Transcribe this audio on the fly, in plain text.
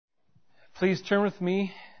Please turn with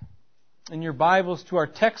me in your Bibles to our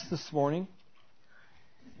text this morning,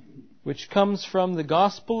 which comes from the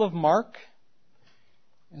Gospel of Mark,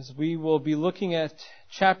 as we will be looking at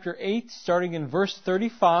chapter 8, starting in verse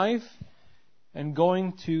 35, and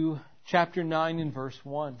going to chapter 9 in verse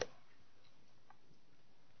 1.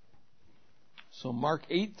 So Mark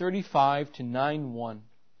 8:35 to 9:1.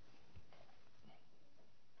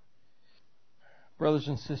 Brothers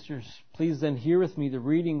and sisters, please then hear with me the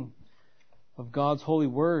reading of God's holy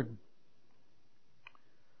word.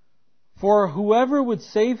 For whoever would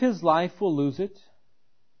save his life will lose it,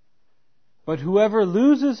 but whoever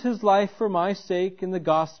loses his life for my sake and the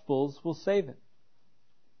gospel's will save it.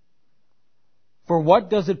 For what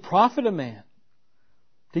does it profit a man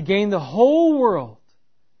to gain the whole world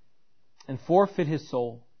and forfeit his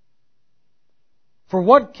soul? For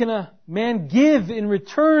what can a man give in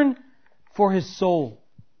return for his soul?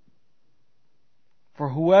 For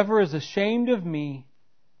whoever is ashamed of me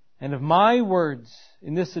and of my words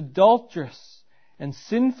in this adulterous and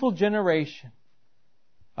sinful generation,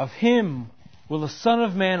 of him will the Son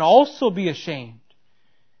of Man also be ashamed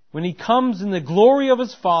when he comes in the glory of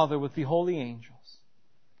his Father with the holy angels.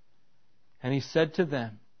 And he said to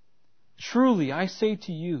them, Truly I say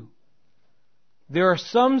to you, there are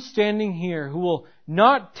some standing here who will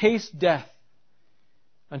not taste death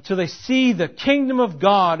until they see the kingdom of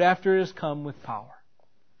God after it has come with power.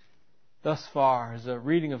 Thus far is a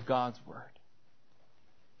reading of God's Word.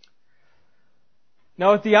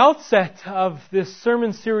 Now at the outset of this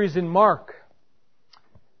sermon series in Mark,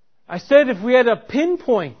 I said if we had a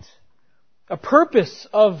pinpoint, a purpose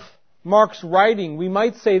of Mark's writing, we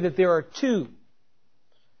might say that there are two,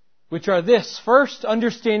 which are this. First,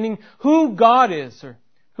 understanding who God is, or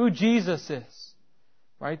who Jesus is.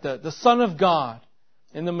 Right? The Son of God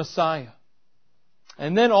and the Messiah.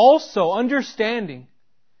 And then also understanding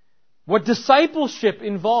what discipleship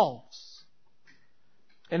involves.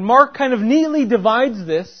 And Mark kind of neatly divides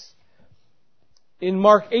this in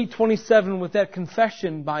Mark 8:27 with that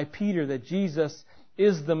confession by Peter that Jesus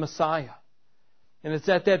is the Messiah. And it's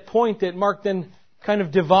at that point that Mark then kind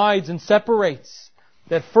of divides and separates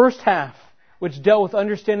that first half, which dealt with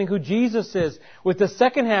understanding who Jesus is, with the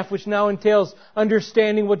second half, which now entails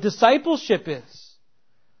understanding what discipleship is.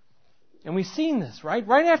 And we've seen this, right?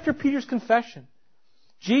 Right after Peter's confession,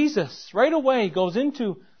 Jesus right away goes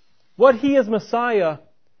into what He as Messiah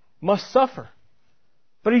must suffer.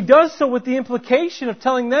 But He does so with the implication of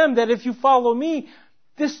telling them that if you follow me,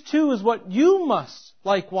 this too is what you must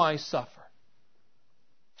likewise suffer.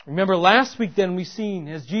 Remember last week then we seen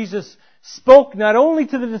as Jesus spoke not only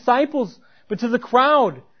to the disciples but to the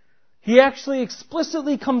crowd, He actually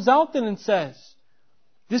explicitly comes out then and says,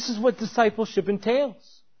 this is what discipleship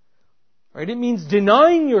entails. Right? It means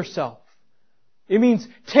denying yourself. It means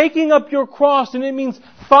taking up your cross, and it means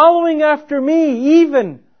following after me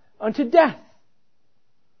even unto death.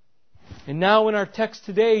 And now in our text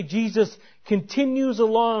today, Jesus continues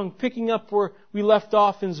along, picking up where we left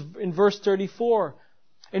off in verse 34.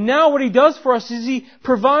 And now what He does for us is He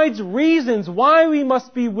provides reasons why we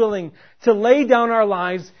must be willing to lay down our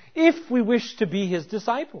lives if we wish to be His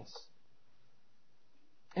disciples.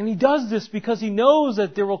 And He does this because He knows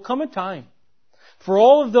that there will come a time for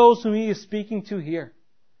all of those whom He is speaking to here,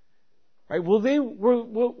 right?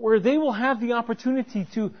 Where they will have the opportunity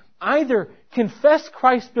to either confess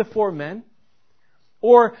Christ before men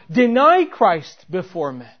or deny Christ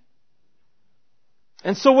before men.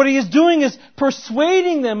 And so what He is doing is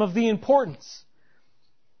persuading them of the importance,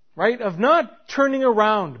 right, of not turning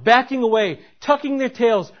around, backing away, tucking their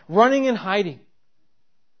tails, running and hiding.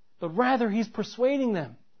 But rather He's persuading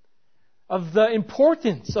them of the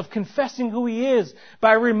importance of confessing who He is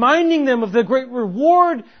by reminding them of the great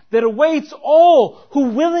reward that awaits all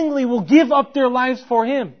who willingly will give up their lives for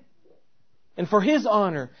Him and for His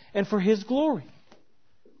honor and for His glory.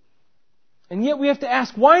 And yet we have to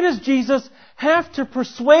ask, why does Jesus have to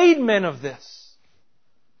persuade men of this?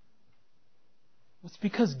 It's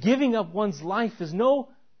because giving up one's life is no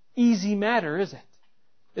easy matter, is it?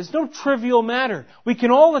 It's no trivial matter. We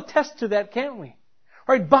can all attest to that, can't we?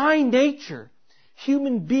 Right? By nature,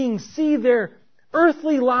 human beings see their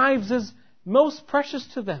earthly lives as most precious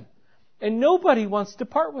to them. And nobody wants to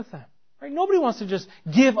part with them. Right? Nobody wants to just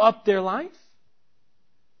give up their life.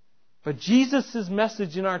 But Jesus'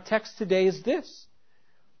 message in our text today is this.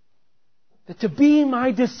 That to be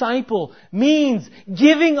my disciple means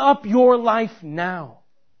giving up your life now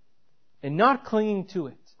and not clinging to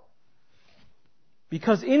it.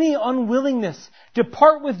 Because any unwillingness to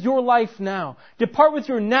part with your life now, to part with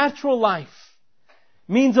your natural life,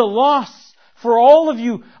 means a loss for all of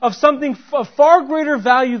you of something of far greater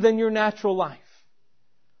value than your natural life.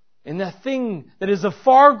 And that thing that is of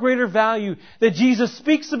far greater value that Jesus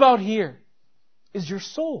speaks about here is your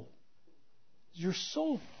soul. Your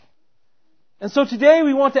soul. And so today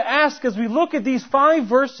we want to ask, as we look at these 5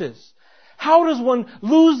 verses, how does one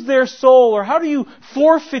lose their soul, or how do you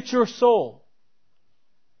forfeit your soul?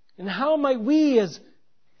 And how might we as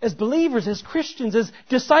believers, as Christians, as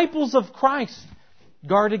disciples of Christ,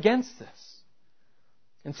 guard against this?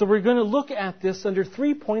 And so we're going to look at this under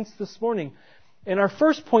 3 points this morning. And our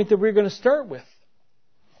first point that we're going to start with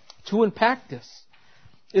to unpack this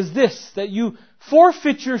is this, that you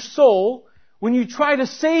forfeit your soul when you try to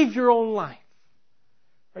save your own life.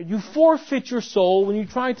 You forfeit your soul when you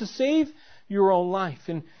try to save your own life.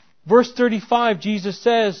 In verse 35, Jesus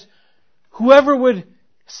says, whoever would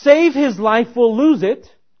save his life will lose it,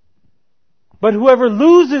 but whoever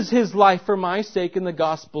loses his life for my sake and the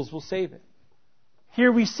gospel's will save it.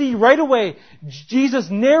 Here we see right away, Jesus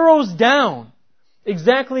narrows down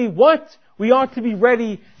exactly what we ought to be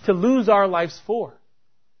ready to lose our lives for.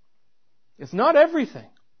 It's not everything.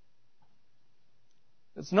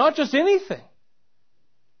 It's not just anything.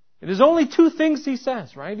 It is only 2 things he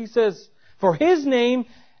says, right? He says, for his name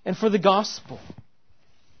and for the gospel.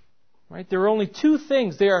 Right? There are only 2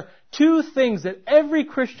 things. There are 2 things that every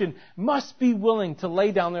Christian must be willing to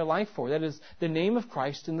lay down their life for. That is the name of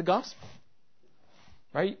Christ and the gospel.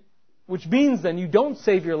 Right? Which means then you don't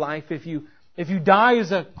save your life if you die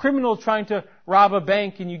as a criminal trying to rob a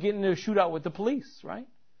bank and you get into a shootout with the police, right?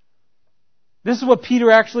 This is what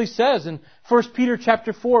Peter actually says in 1 Peter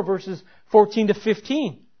chapter 4, verses 14 to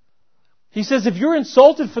 15. He says, if you're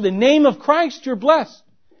insulted for the name of Christ, you're blessed,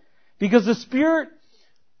 because the Spirit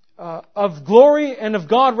of glory and of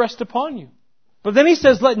God rest upon you. But then he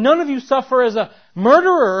says, let none of you suffer as a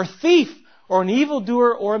murderer or a thief or an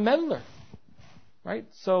evildoer or a meddler. Right?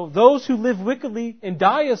 So those who live wickedly and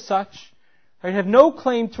die as such, right, have no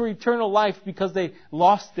claim to eternal life because they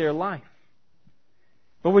lost their life.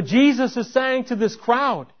 But what Jesus is saying to this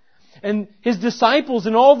crowd and His disciples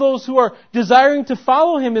and all those who are desiring to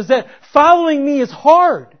follow Him is that following me is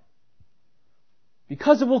hard.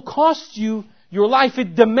 Because it will cost you your life.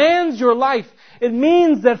 It demands your life. It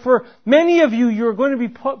means that for many of you, you're going to be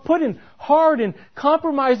put in hard and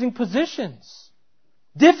compromising positions.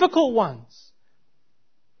 Difficult ones.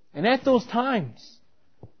 And at those times,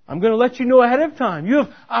 I'm going to let you know ahead of time, you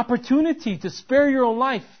have opportunity to spare your own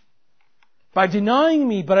life by denying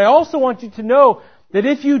me. But I also want you to know that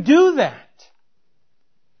if you do that,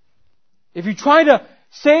 if you try to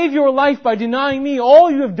save your life by denying me,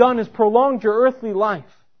 all you have done is prolonged your earthly life.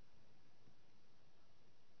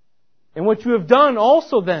 And what you have done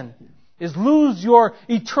also then is lose your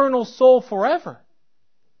eternal soul forever.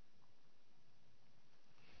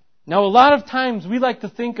 Now, a lot of times we like to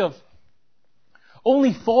think of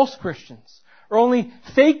only false Christians or only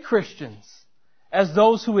fake Christians as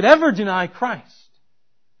those who would ever deny Christ.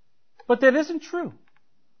 But that isn't true.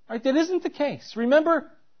 Right? That isn't the case.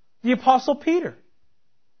 Remember the Apostle Peter.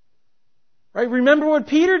 Right? Remember what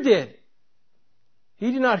Peter did.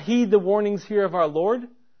 He did not heed the warnings here of our Lord.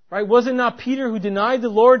 Right? Was it not Peter who denied the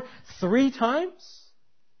Lord 3 times?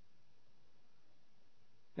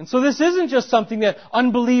 And so this isn't just something that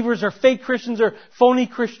unbelievers or fake Christians or phony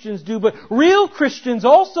Christians do, but real Christians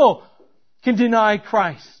also can deny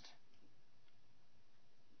Christ.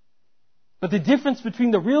 But the difference between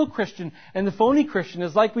the real Christian and the phony Christian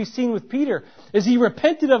is, like we've seen with Peter, is he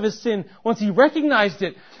repented of his sin once he recognized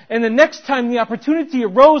it. And the next time the opportunity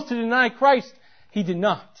arose to deny Christ, he did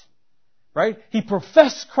not. Right? He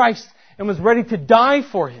professed Christ and was ready to die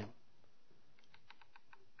for Him.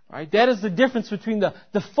 Right? That is the difference between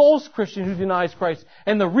the false Christian who denies Christ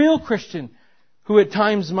and the real Christian who at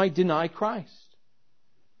times might deny Christ.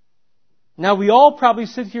 Now, we all probably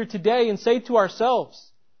sit here today and say to ourselves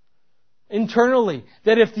internally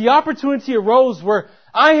that if the opportunity arose where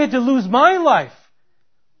I had to lose my life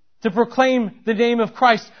to proclaim the name of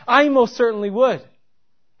Christ, I most certainly would.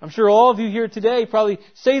 I'm sure all of you here today probably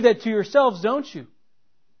say that to yourselves, don't you?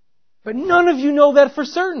 But none of you know that for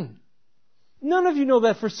certain. None of you know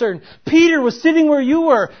that for certain. Peter was sitting where you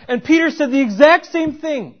were, and Peter said the exact same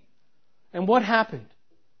thing. And what happened?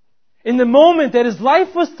 In the moment that his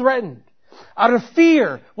life was threatened, out of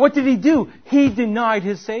fear, what did he do? He denied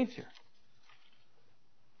his Savior.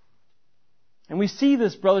 And we see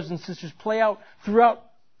this, brothers and sisters, play out throughout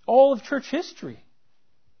all of church history.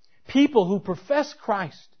 People who profess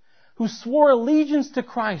Christ, who swore allegiance to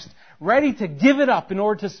Christ, ready to give it up in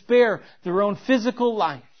order to spare their own physical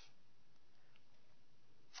life.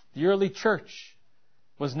 The early church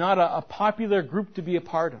was not a popular group to be a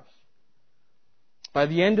part of. By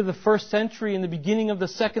the end of the first century and the beginning of the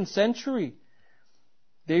second century,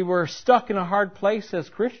 they were stuck in a hard place as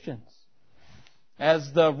Christians,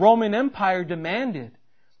 as the Roman Empire demanded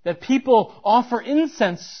that people offer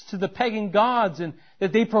incense to the pagan gods and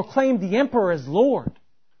that they proclaim the emperor as Lord.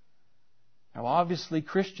 Now obviously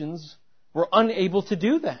Christians were unable to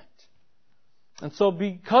do that. And so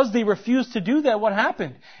because they refused to do that, what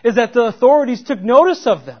happened is that the authorities took notice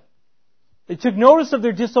of them. They took notice of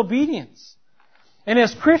their disobedience. And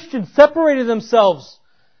as Christians separated themselves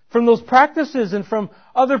from those practices and from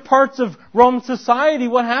other parts of Roman society,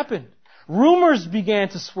 what happened? Rumors began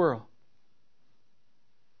to swirl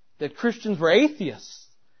that Christians were atheists,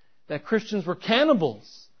 that Christians were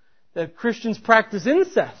cannibals, that Christians practiced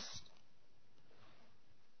incest.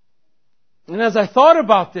 And as I thought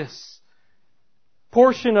about this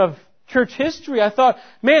portion of church history, I thought,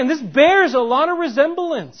 man, this bears a lot of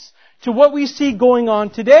resemblance to what we see going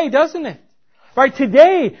on today, doesn't it? Right?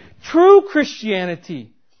 Today, true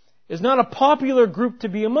Christianity is not a popular group to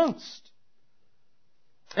be amongst.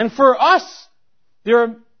 And for us, there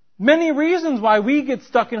are many reasons why we get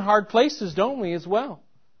stuck in hard places, don't we, as well?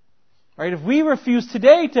 Right? If we refuse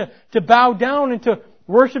today to bow down and to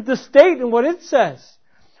worship the state and what it says,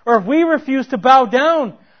 or if we refuse to bow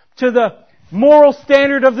down to the moral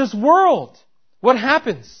standard of this world, what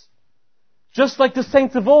happens? Just like the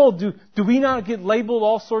saints of old, do we not get labeled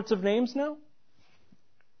all sorts of names now?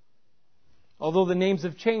 Although the names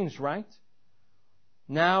have changed, right?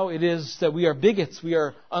 Now it is that we are bigots, we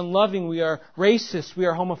are unloving, we are racist, we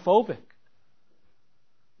are homophobic.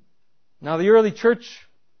 Now the early church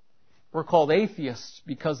were called atheists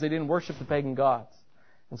because they didn't worship the pagan gods.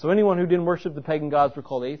 And so anyone who didn't worship the pagan gods were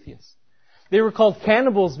called atheists. They were called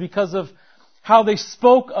cannibals because of how they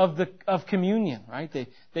spoke of communion, right?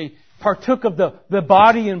 They partook of the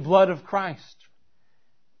body and blood of Christ.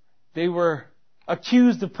 They were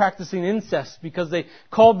accused of practicing incest because they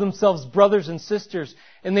called themselves brothers and sisters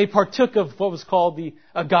and they partook of what was called the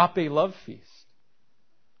agape love feast.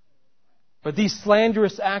 But these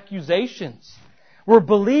slanderous accusations were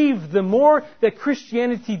believed the more that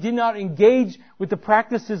Christianity did not engage with the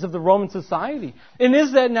practices of the Roman society. And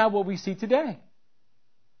is that not what we see today?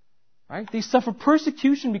 Right? They suffer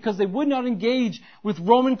persecution because they would not engage with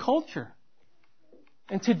Roman culture.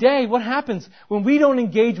 And today, what happens when we don't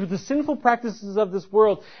engage with the sinful practices of this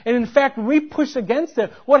world? And in fact, when we push against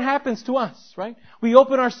it, what happens to us, right? We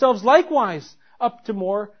open ourselves likewise up to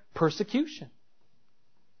more persecution.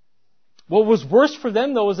 What was worse for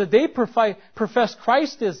them, though, is that they professed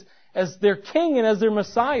Christ as their king and as their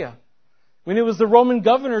Messiah, when it was the Roman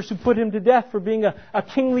governors who put him to death for being a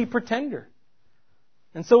kingly pretender.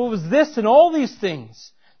 And so it was this and all these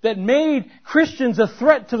things that made Christians a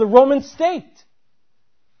threat to the Roman state.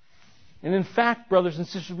 And in fact, brothers and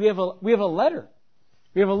sisters, we have a letter.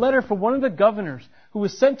 We have a letter from one of the governors who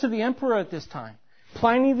was sent to the emperor at this time.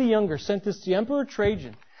 Pliny the Younger sent this to Emperor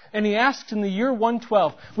Trajan. And he asks in the year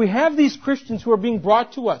 112, we have these Christians who are being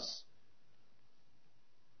brought to us.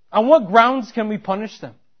 On what grounds can we punish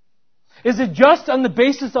them? Is it just on the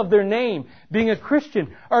basis of their name, being a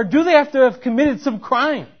Christian? Or do they have to have committed some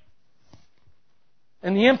crime?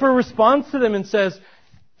 And the emperor responds to them and says,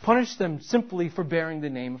 punish them simply for bearing the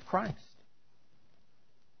name of Christ.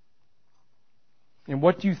 And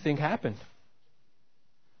what do you think happened?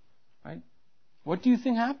 Right? What do you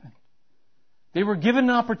think happened? They were given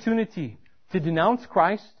an opportunity to denounce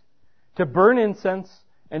Christ, to burn incense,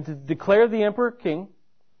 and to declare the emperor king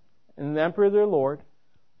and the emperor their Lord,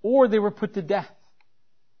 or they were put to death.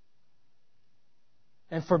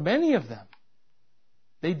 And for many of them,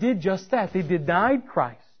 they did just that. They denied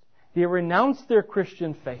Christ. They renounced their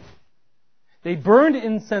Christian faith. They burned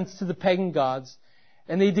incense to the pagan gods,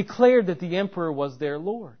 and they declared that the emperor was their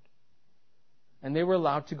Lord. And they were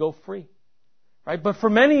allowed to go free. Right? But for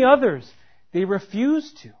many others, they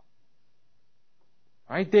refused to.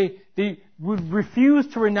 Right? They would refuse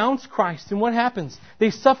to renounce Christ. And what happens? They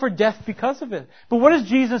suffer death because of it. But what does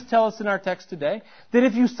Jesus tell us in our text today? That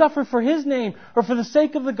if you suffer for His name or for the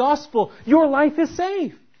sake of the gospel, your life is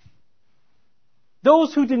saved.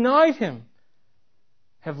 Those who denied Him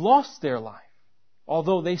have lost their life,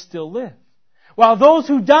 although they still live. While those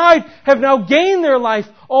who died have now gained their life,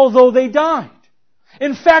 although they died.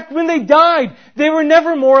 In fact, when they died, they were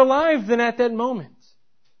never more alive than at that moment.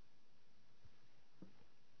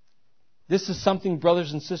 This is something,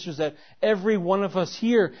 brothers and sisters, that every one of us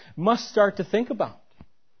here must start to think about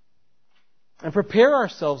and prepare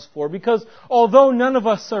ourselves for, because although none of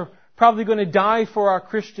us are probably going to die for our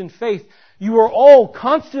Christian faith, you are all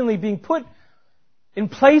constantly being put in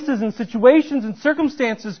places and situations and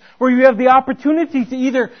circumstances where you have the opportunity to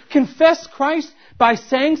either confess Christ by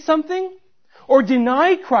saying something or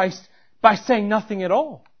deny Christ by saying nothing at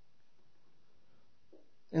all.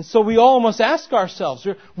 And so we all must ask ourselves,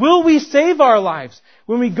 will we save our lives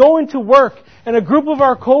when we go into work and a group of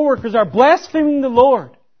our coworkers are blaspheming the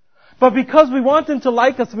Lord? But because we want them to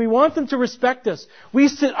like us and we want them to respect us, we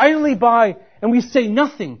sit idly by and we say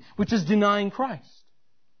nothing, which is denying Christ.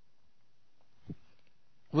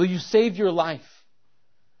 Will you save your life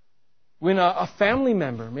when a family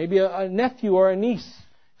member, maybe a nephew or a niece,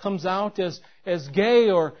 comes out as gay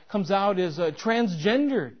or comes out as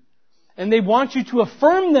transgendered, and they want you to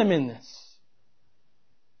affirm them in this?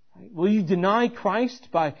 Will you deny Christ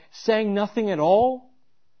by saying nothing at all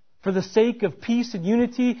for the sake of peace and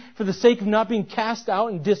unity, for the sake of not being cast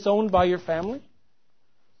out and disowned by your family?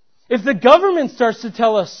 If the government starts to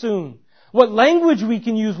tell us soon what language we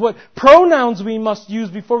can use, what pronouns we must use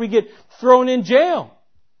before we get thrown in jail,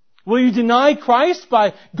 will you deny Christ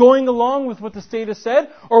by going along with what the state has said?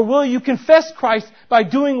 Or will you confess Christ by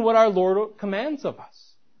doing what our Lord commands of us?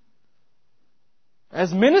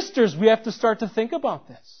 As ministers, we have to start to think about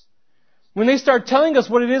this. When they start telling us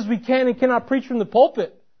what it is we can and cannot preach from the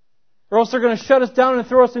pulpit, or else they're going to shut us down and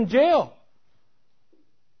throw us in jail.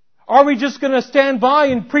 Are we just going to stand by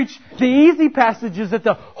and preach the easy passages that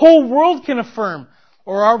the whole world can affirm?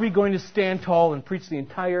 Or are we going to stand tall and preach the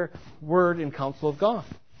entire Word and counsel of God?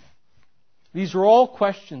 These are all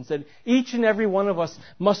questions that each and every one of us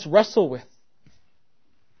must wrestle with.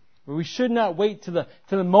 We should not wait to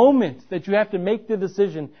the moment that you have to make the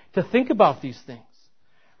decision to think about these things.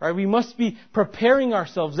 Right? We must be preparing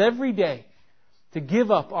ourselves every day to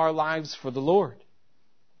give up our lives for the Lord.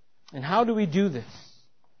 And how do we do this?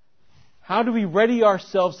 How do we ready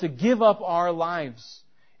ourselves to give up our lives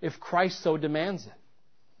if Christ so demands it?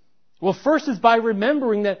 Well, first is by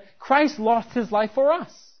remembering that Christ lost His life for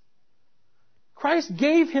us. Christ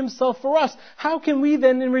gave Himself for us. How can we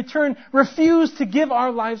then in return refuse to give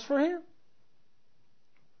our lives for Him?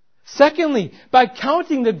 Secondly, by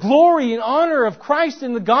counting the glory and honor of Christ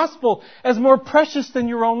in the gospel as more precious than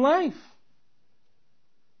your own life.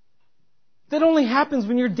 That only happens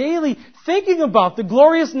when you're daily thinking about the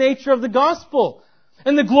glorious nature of the gospel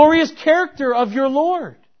and the glorious character of your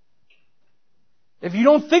Lord. If you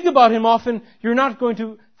don't think about Him often, you're not going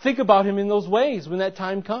to think about Him in those ways when that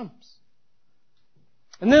time comes.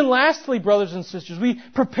 And then lastly, brothers and sisters, we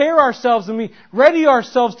prepare ourselves and we ready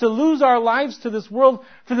ourselves to lose our lives to this world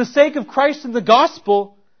for the sake of Christ and the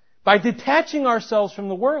gospel by detaching ourselves from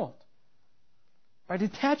the world. By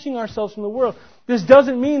detaching ourselves from the world. This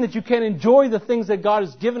doesn't mean that you can't enjoy the things that God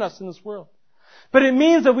has given us in this world. But it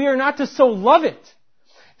means that we are not to so love it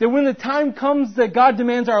that when the time comes that God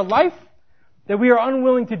demands our life, that we are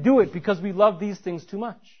unwilling to do it because we love these things too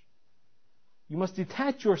much. You must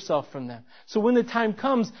detach yourself from them. So when the time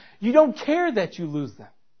comes, you don't care that you lose them.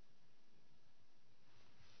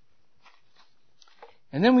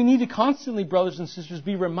 And then we need to constantly, brothers and sisters,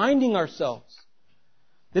 be reminding ourselves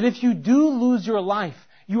that if you do lose your life,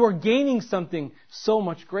 you are gaining something so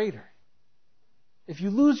much greater. If you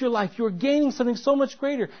lose your life, you are gaining something so much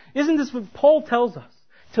greater. Isn't this what Paul tells us?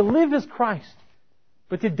 To live is Christ,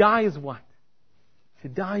 but to die is what? To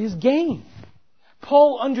die is gain.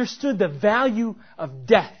 Paul understood the value of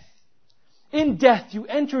death. In death, you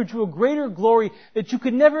enter into a greater glory that you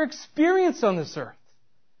could never experience on this earth.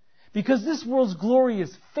 Because this world's glory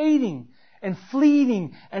is fading and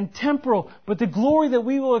fleeting and temporal, but the glory that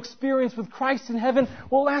we will experience with Christ in heaven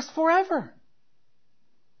will last forever.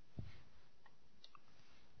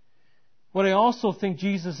 What I also think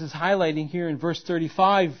Jesus is highlighting here in verse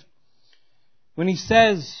 35, when He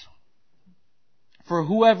says, "For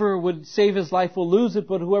whoever would save his life will lose it,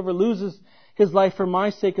 but whoever loses his life for my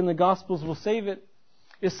sake and the gospel's will save it,"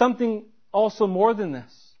 is something also more than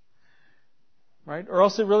this. Right? Or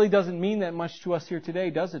else it really doesn't mean that much to us here today,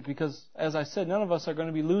 does it? Because, as I said, none of us are going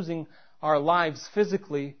to be losing our lives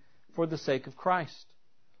physically for the sake of Christ.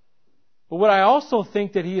 But what I also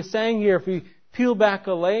think that He is saying here, if we peel back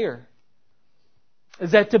a layer,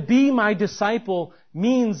 is that to be my disciple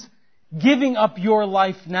means giving up your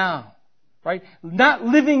life now. Right? Not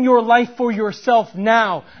living your life for yourself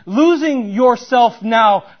now. Losing yourself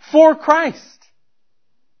now for Christ.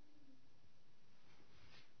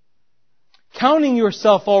 Counting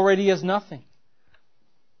yourself already as nothing.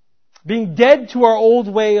 Being dead to our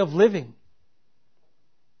old way of living.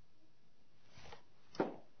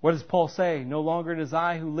 What does Paul say? No longer it is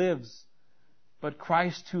I who lives, but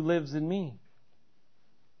Christ who lives in me.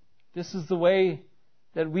 This is the way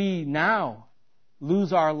that we now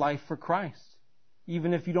lose our life for Christ,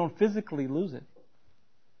 even if you don't physically lose it.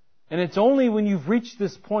 And it's only when you've reached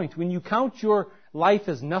this point, when you count your life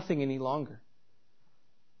as nothing any longer,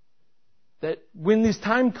 that when this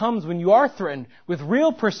time comes when you are threatened with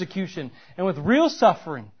real persecution and with real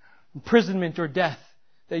suffering, imprisonment or death,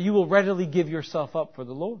 that you will readily give yourself up for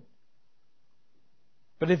the Lord.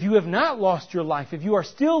 But if you have not lost your life, if you are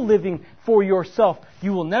still living for yourself,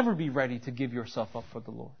 you will never be ready to give yourself up for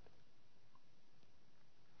the Lord.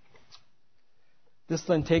 This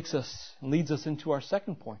then takes us and leads us into our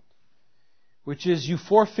second point, which is you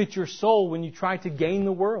forfeit your soul when you try to gain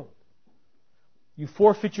the world. You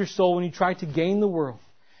forfeit your soul when you try to gain the world.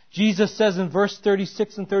 Jesus says in verse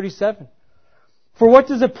 36 and 37, "For what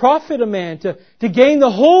does it profit a man to gain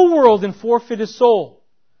the whole world and forfeit his soul?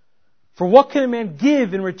 For what can a man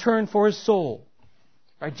give in return for his soul?"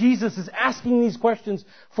 Right? Jesus is asking these questions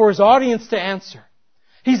for His audience to answer.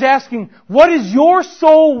 He's asking, what is your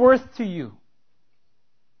soul worth to you?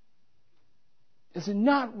 Is it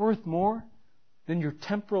not worth more than your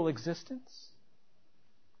temporal existence?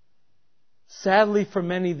 Sadly, for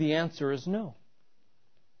many, the answer is no.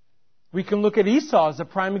 We can look at Esau as a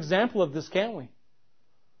prime example of this, can't we?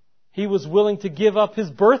 He was willing to give up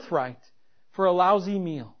his birthright for a lousy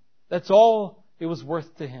meal. That's all it was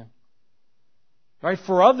worth to him. Right?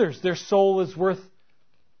 For others, their soul is worth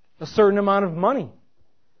a certain amount of money.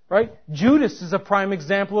 Right? Judas is a prime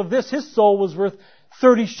example of this. His soul was worth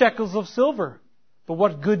 30 shekels of silver. But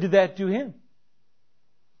what good did that do him?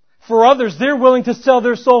 For others, they're willing to sell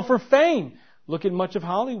their soul for fame. Look at much of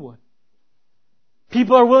Hollywood.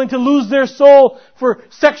 People are willing to lose their soul for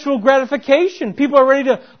sexual gratification. People are ready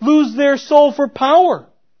to lose their soul for power.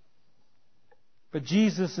 But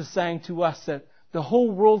Jesus is saying to us that the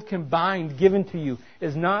whole world combined, given to you,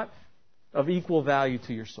 is not of equal value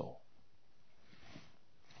to your soul.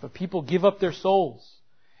 But people give up their souls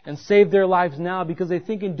and save their lives now because they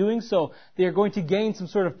think in doing so they are going to gain some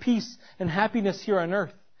sort of peace and happiness here on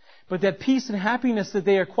earth. But that peace and happiness that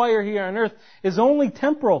they acquire here on earth is only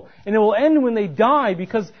temporal, and it will end when they die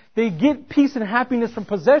because they get peace and happiness from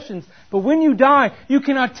possessions. But when you die, you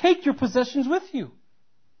cannot take your possessions with you.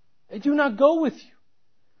 They do not go with you.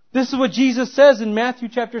 This is what Jesus says in Matthew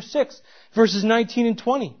chapter 6, verses 19 and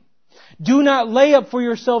 20. "Do not lay up for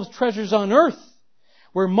yourselves treasures on earth,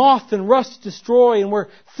 where moth and rust destroy and where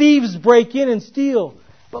thieves break in and steal.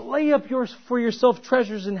 But lay up for yourself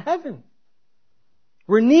treasures in heaven,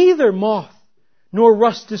 where neither moth nor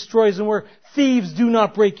rust destroys and where thieves do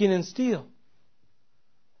not break in and steal."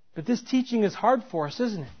 But this teaching is hard for us,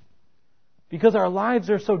 isn't it? Because our lives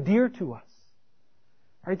are so dear to us.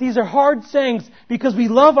 Right? These are hard sayings because we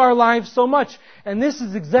love our lives so much. And this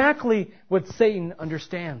is exactly what Satan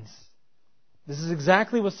understands. This is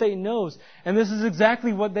exactly what Satan knows. And this is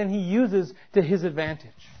exactly what then he uses to his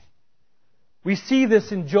advantage. We see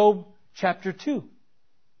this in Job chapter 2.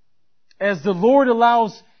 As the Lord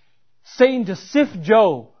allows Satan to sift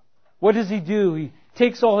Job, what does he do? He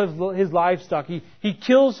takes all his livestock. He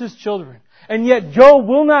kills his children. And yet Job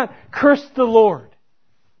will not curse the Lord.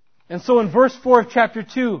 And so in verse 4 of chapter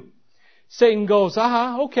 2, Satan goes,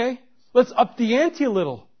 okay, let's up the ante a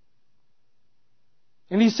little.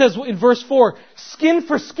 And he says in verse 4, "Skin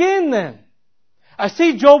for skin then. I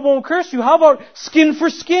see Job won't curse you. How about skin for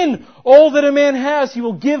skin? All that a man has, he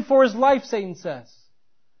will give for his life," Satan says.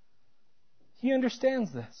 He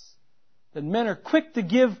understands this, that men are quick to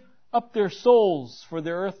give up their souls for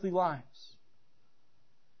their earthly lives.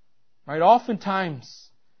 Right? Oftentimes,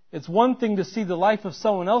 it's one thing to see the life of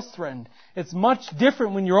someone else threatened. It's much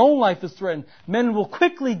different when your own life is threatened. Men will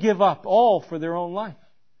quickly give up all for their own life.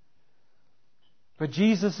 But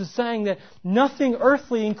Jesus is saying that nothing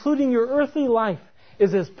earthly, including your earthly life,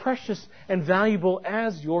 is as precious and valuable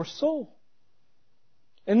as your soul.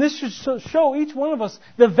 And this should show each one of us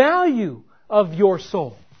the value of your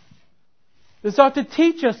soul. This ought to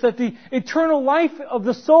teach us that the eternal life of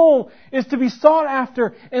the soul is to be sought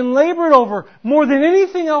after and labored over more than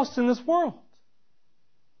anything else in this world.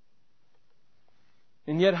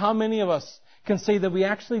 And yet how many of us can say that we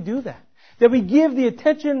actually do that? That we give the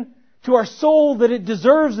attention to our soul that it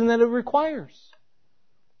deserves and that it requires.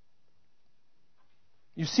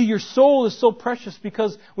 You see, your soul is so precious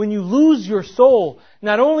because when you lose your soul,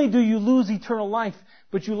 not only do you lose eternal life,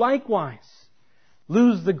 but you likewise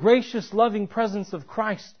lose the gracious, loving presence of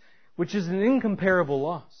Christ, which is an incomparable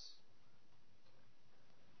loss.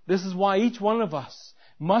 This is why each one of us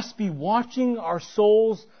must be watching our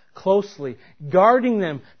souls closely, guarding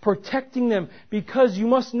them, protecting them, because you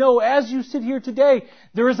must know, as you sit here today,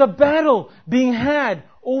 there is a battle being had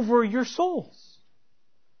over your souls.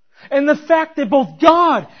 And the fact that both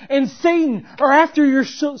God and Satan are after your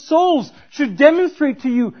souls should demonstrate to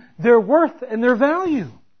you their worth and their value.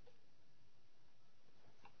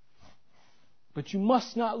 But you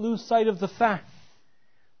must not lose sight of the fact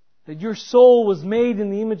that your soul was made in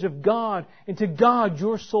the image of God, and to God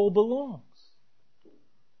your soul belongs.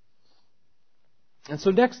 And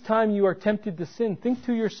so next time you are tempted to sin, think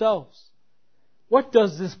to yourselves, what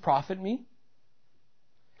does this profit me?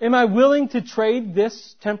 Am I willing to trade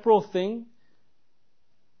this temporal thing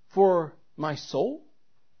for my soul?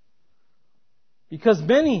 Because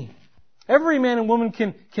every man and woman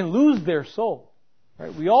can lose their soul.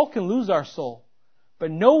 Right? We all can lose our soul.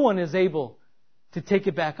 But no one is able to take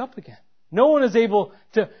it back up again. No one is able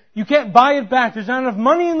to, you can't buy it back. There's not enough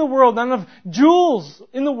money in the world, not enough jewels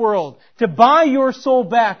in the world to buy your soul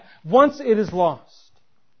back once it is lost.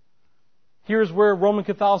 Here's where Roman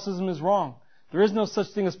Catholicism is wrong. There is no such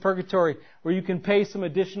thing as purgatory where you can pay some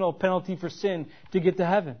additional penalty for sin to get to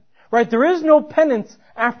heaven. Right? There is no penance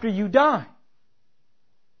after you die.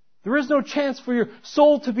 There is no chance for your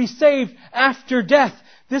soul to be saved after death.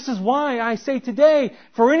 This is why I say today,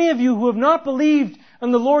 for any of you who have not believed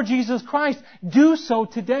in the Lord Jesus Christ, do so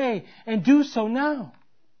today and do so now.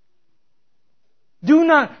 Do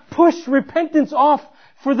not push repentance off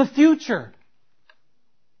for the future.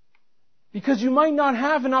 Because you might not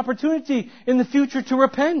have an opportunity in the future to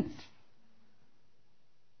repent.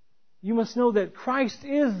 You must know that Christ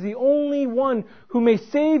is the only one who may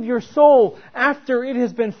save your soul after it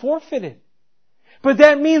has been forfeited. But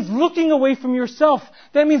that means looking away from yourself.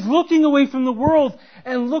 That means looking away from the world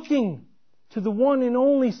and looking to the one and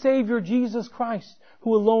only Savior, Jesus Christ,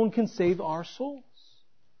 who alone can save our souls.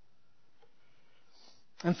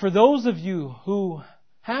 And for those of you who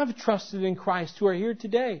have trusted in Christ, who are here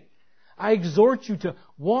today, I exhort you to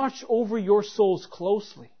watch over your souls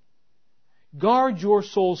closely. Guard your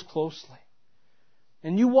souls closely.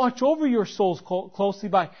 And you watch over your souls closely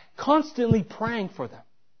by constantly praying for them.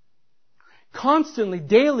 Constantly,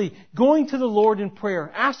 daily, going to the Lord in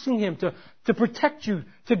prayer, asking Him to protect you,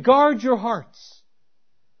 to guard your hearts.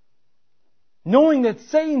 Knowing that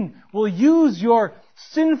Satan will use your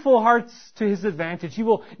sinful hearts to his advantage. He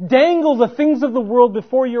will dangle the things of the world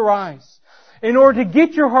before your eyes in order to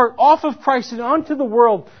get your heart off of Christ and onto the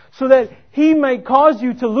world so that he might cause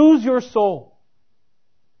you to lose your soul.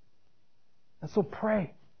 And so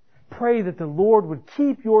pray. Pray that the Lord would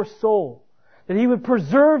keep your soul, that He would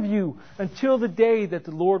preserve you until the day that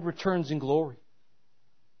the Lord returns in glory.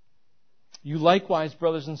 You likewise,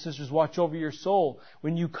 brothers and sisters, watch over your soul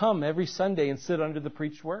when you come every Sunday and sit under the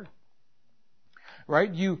preached word.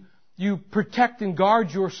 Right? You protect and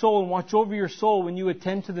guard your soul and watch over your soul when you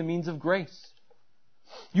attend to the means of grace.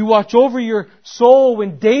 You watch over your soul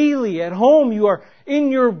when daily at home you are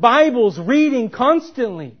in your Bibles reading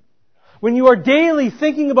constantly. When you are daily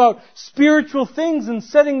thinking about spiritual things and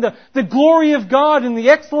setting the glory of God and the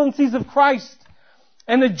excellencies of Christ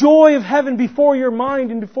and the joy of heaven before your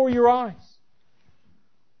mind and before your eyes.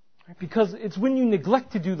 Because it's when you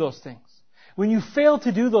neglect to do those things, when you fail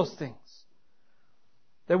to do those things,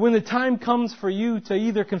 that when the time comes for you to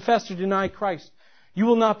either confess or deny Christ, you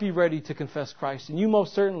will not be ready to confess Christ. And you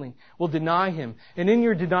most certainly will deny Him. And in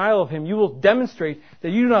your denial of Him, you will demonstrate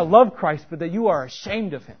that you do not love Christ, but that you are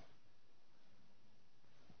ashamed of Him.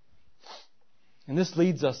 And this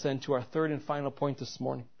leads us then to our third and final point this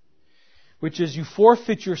morning, which is you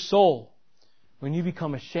forfeit your soul when you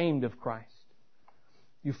become ashamed of Christ.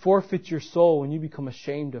 You forfeit your soul when you become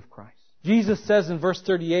ashamed of Christ. Jesus says in verse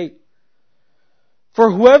 38,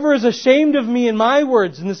 "For whoever is ashamed of me and my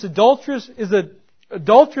words in this adulterous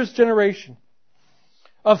generation,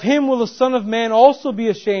 of him will the Son of Man also be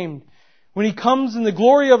ashamed when He comes in the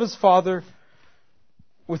glory of His Father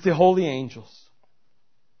with the holy angels."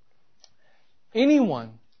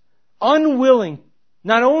 Anyone unwilling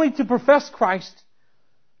not only to profess Christ,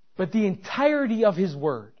 but the entirety of His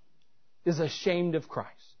Word is ashamed of Christ.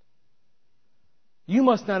 You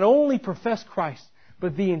must not only profess Christ,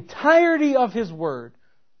 but the entirety of His Word,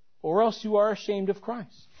 or else you are ashamed of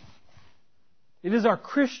Christ. It is our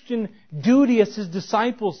Christian duty as His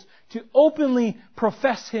disciples to openly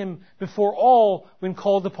profess Him before all when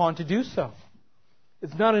called upon to do so.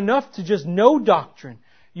 It's not enough to just know doctrine.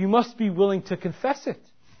 You must be willing to confess it.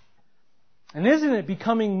 And isn't it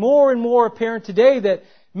becoming more and more apparent today that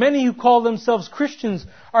many who call themselves Christians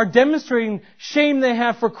are demonstrating shame they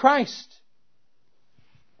have for Christ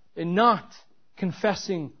and not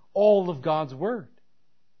confessing all of God's Word?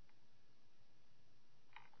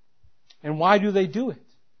 And why do they do it?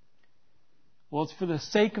 Well, it's for the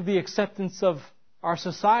sake of the acceptance of our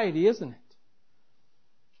society, isn't it?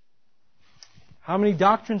 How many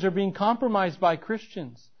doctrines are being compromised by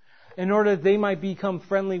Christians in order that they might become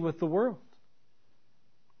friendly with the world?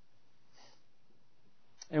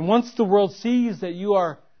 And once the world sees that you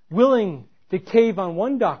are willing to cave on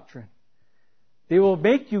one doctrine. They will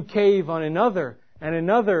make you cave on another and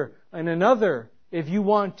another and another if you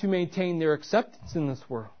want to maintain their acceptance in this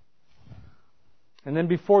world. And then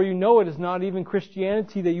before you know it, it's not even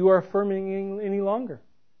Christianity that you are affirming any longer.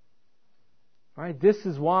 Right? This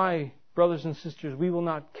is why, brothers and sisters, we will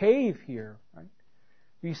not cave here. Right?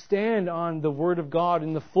 We stand on the Word of God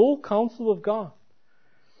in the full counsel of God.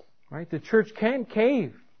 Right? The church can't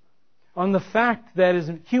cave on the fact that as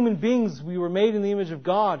human beings we were made in the image of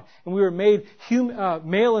God and we were made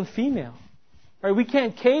male and female. Right? We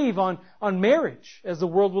can't cave on marriage as the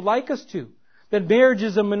world would like us to. That marriage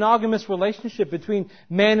is a monogamous relationship between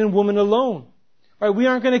man and woman alone. Right? We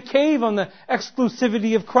aren't going to cave on the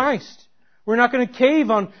exclusivity of Christ. We're not going to cave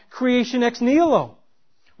on creation ex nihilo.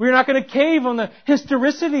 We're not going to cave on the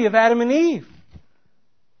historicity of Adam and Eve.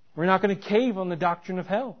 We're not going to cave on the doctrine of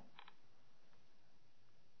hell.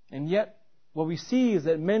 And yet, what we see is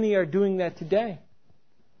that many are doing that today.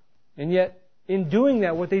 And yet, in doing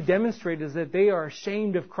that, what they demonstrate is that they are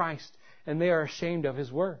ashamed of Christ and they are ashamed of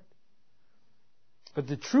His Word. But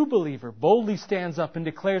the true believer boldly stands up and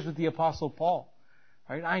declares with the Apostle Paul,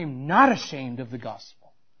 right, I am not ashamed of the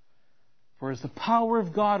gospel, for it is the power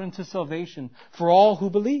of God unto salvation for all who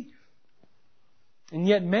believe. And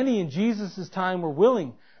yet many in Jesus' time were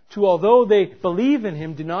willing to, although they believe in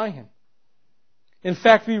Him, deny Him. In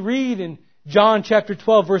fact, we read in John chapter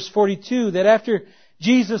 12, verse 42, that after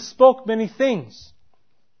Jesus spoke many things,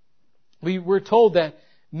 we were told that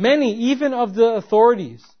many, even of the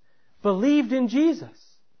authorities, believed in Jesus.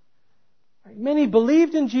 Many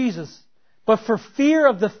believed in Jesus, but for fear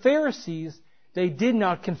of the Pharisees, they did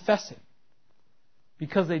not confess it,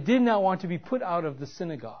 because they did not want to be put out of the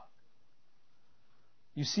synagogue.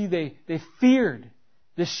 You see, they feared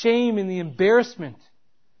the shame and the embarrassment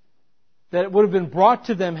that would have been brought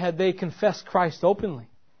to them had they confessed Christ openly.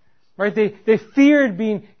 Right? They feared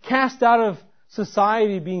being cast out of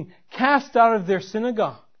society, being cast out of their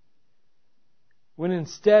synagogue, when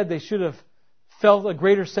instead they should have felt a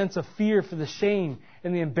greater sense of fear for the shame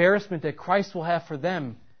and the embarrassment that Christ will have for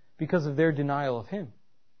them because of their denial of Him.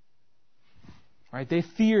 Right? They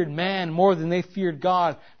feared man more than they feared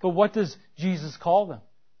God. But what does Jesus call them?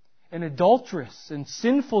 An adulterous and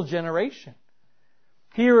sinful generation.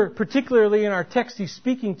 Here, particularly in our text, He's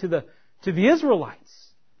speaking to the Israelites.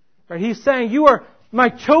 Right? He's saying, you are my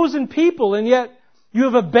chosen people, and yet you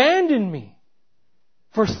have abandoned me.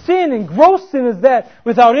 For sin, and gross sin is that,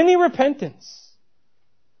 without any repentance.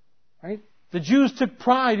 Right? The Jews took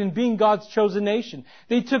pride in being God's chosen nation.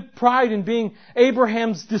 They took pride in being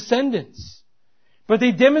Abraham's descendants. But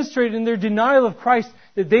they demonstrated in their denial of Christ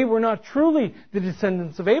that they were not truly the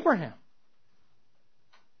descendants of Abraham.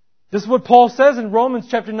 This is what Paul says in Romans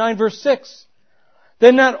chapter 9, verse 6.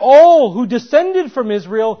 That not all who descended from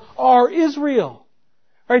Israel are Israel.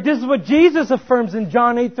 Right? This is what Jesus affirms in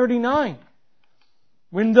John 8:39.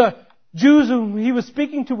 When the Jews whom He was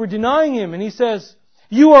speaking to were denying Him, and He says,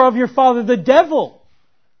 you are of your father the devil,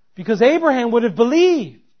 because Abraham would have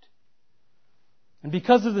believed. And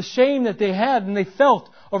because of the shame that they had and they felt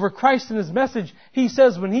over Christ and His message, He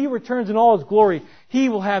says when He returns in all His glory, He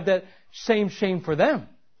will have that same shame for them.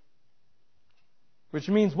 Which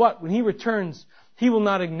means what? When He returns, He will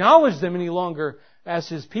not acknowledge them any longer as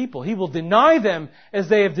His people. He will deny them as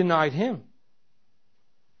they have denied Him.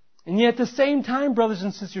 And yet at the same time, brothers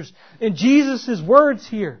and sisters, in Jesus' words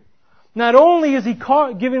here, not only is He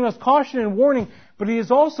giving us caution and warning, but He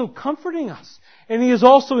is also comforting us. And He is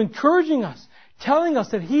also encouraging us, telling us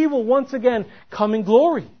that He will once again come in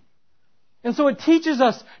glory. And so it teaches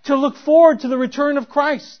us to look forward to the return of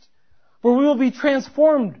Christ, where we will be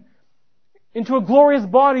transformed into a glorious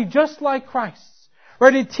body just like Christ's.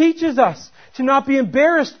 Right? It teaches us to not be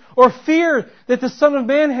embarrassed or fear that the Son of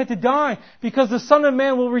Man had to die, because the Son of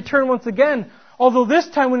Man will return once again. Although this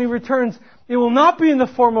time when He returns, it will not be in the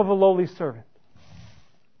form of a lowly servant.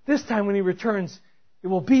 This time when He returns, it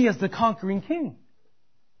will be as the conquering King.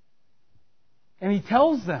 And He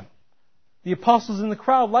tells them, the apostles in the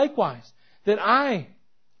crowd likewise, that I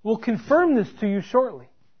will confirm this to you shortly.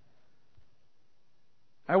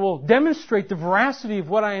 I will demonstrate the veracity of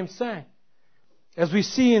what I am saying. As we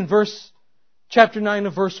see in chapter 9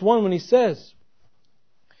 of verse 1 when He says,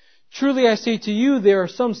 truly I say to you, there are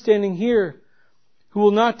some standing here who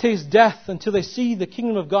will not taste death until they see the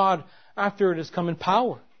kingdom of God after it has come in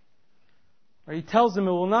power. Right? He tells them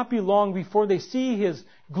it will not be long before they see His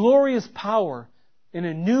glorious power in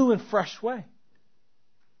a new and fresh way.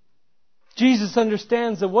 Jesus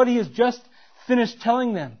understands that what He has just finished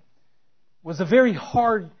telling them was a very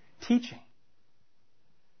hard teaching.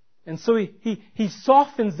 And so He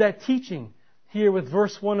softens that teaching. here with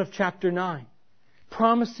verse 1 of chapter 9,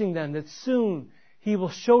 promising them that soon He will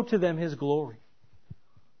show to them His glory.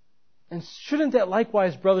 And shouldn't that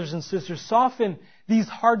likewise, brothers and sisters, soften these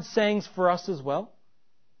hard sayings for us as well?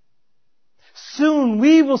 Soon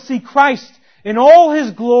we will see Christ in all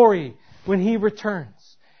His glory when He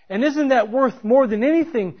returns. And isn't that worth more than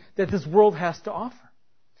anything that this world has to offer?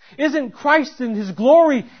 Isn't Christ and His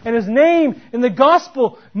glory and His name and the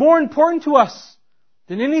gospel more important to us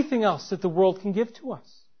than anything else that the world can give to us?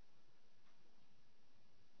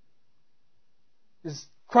 Is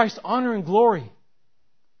Christ's honor and glory,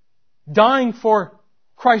 dying for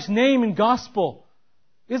Christ's name and gospel,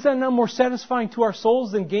 is that not more satisfying to our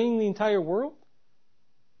souls than gaining the entire world?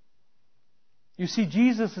 You see,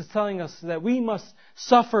 Jesus is telling us that we must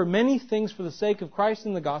suffer many things for the sake of Christ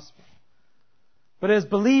and the gospel. But as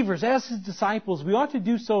believers, as His disciples, we ought to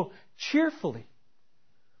do so cheerfully,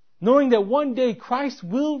 knowing that one day Christ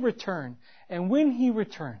will return, and when He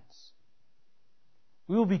returns,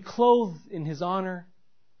 we will be clothed in His honor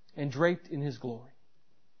and draped in His glory.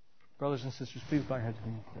 Brothers and sisters, please bow your heads with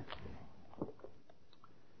me in prayer.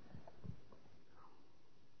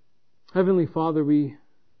 Heavenly Father, we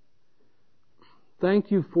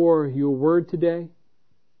thank You for Your word today.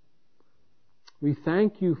 We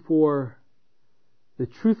thank You for the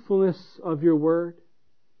truthfulness of Your word.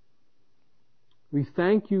 We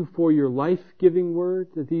thank You for Your life-giving word,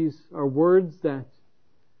 that these are words that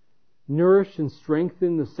nourish and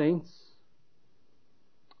strengthen the saints.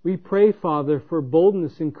 We pray, Father, for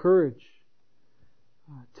boldness and courage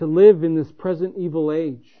to live in this present evil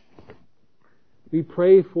age. We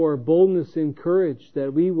pray for boldness and courage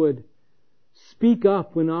that we would speak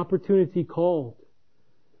up when opportunity called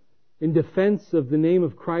in defense of the name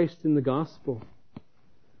of Christ and the gospel.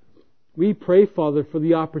 We pray, Father, for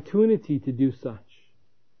the opportunity to do such.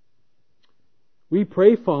 We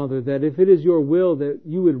pray, Father, that if it is Your will, that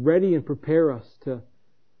You would ready and prepare us to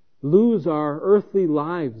lose our earthly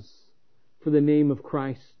lives for the name of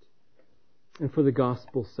Christ and for the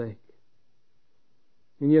gospel's sake.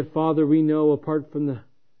 And yet, Father, we know apart from the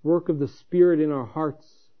work of the Spirit in our hearts,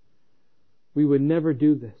 we would never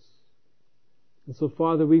do this. And so,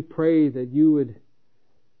 Father, we pray that You would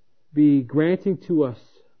be granting to us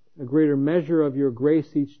a greater measure of Your grace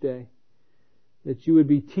each day, that You would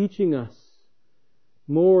be teaching us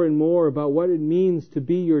more and more about what it means to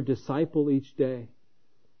be Your disciple each day,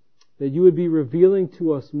 that You would be revealing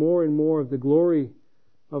to us more and more of the glory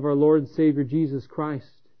of our Lord and Savior Jesus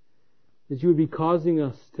Christ, that You would be causing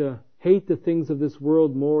us to hate the things of this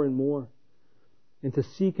world more and more, and to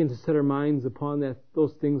seek and to set our minds upon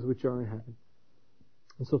those things which are in heaven.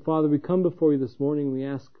 And so, Father, we come before You this morning and we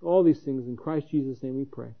ask all these things in Christ Jesus' name we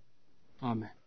pray. Amen.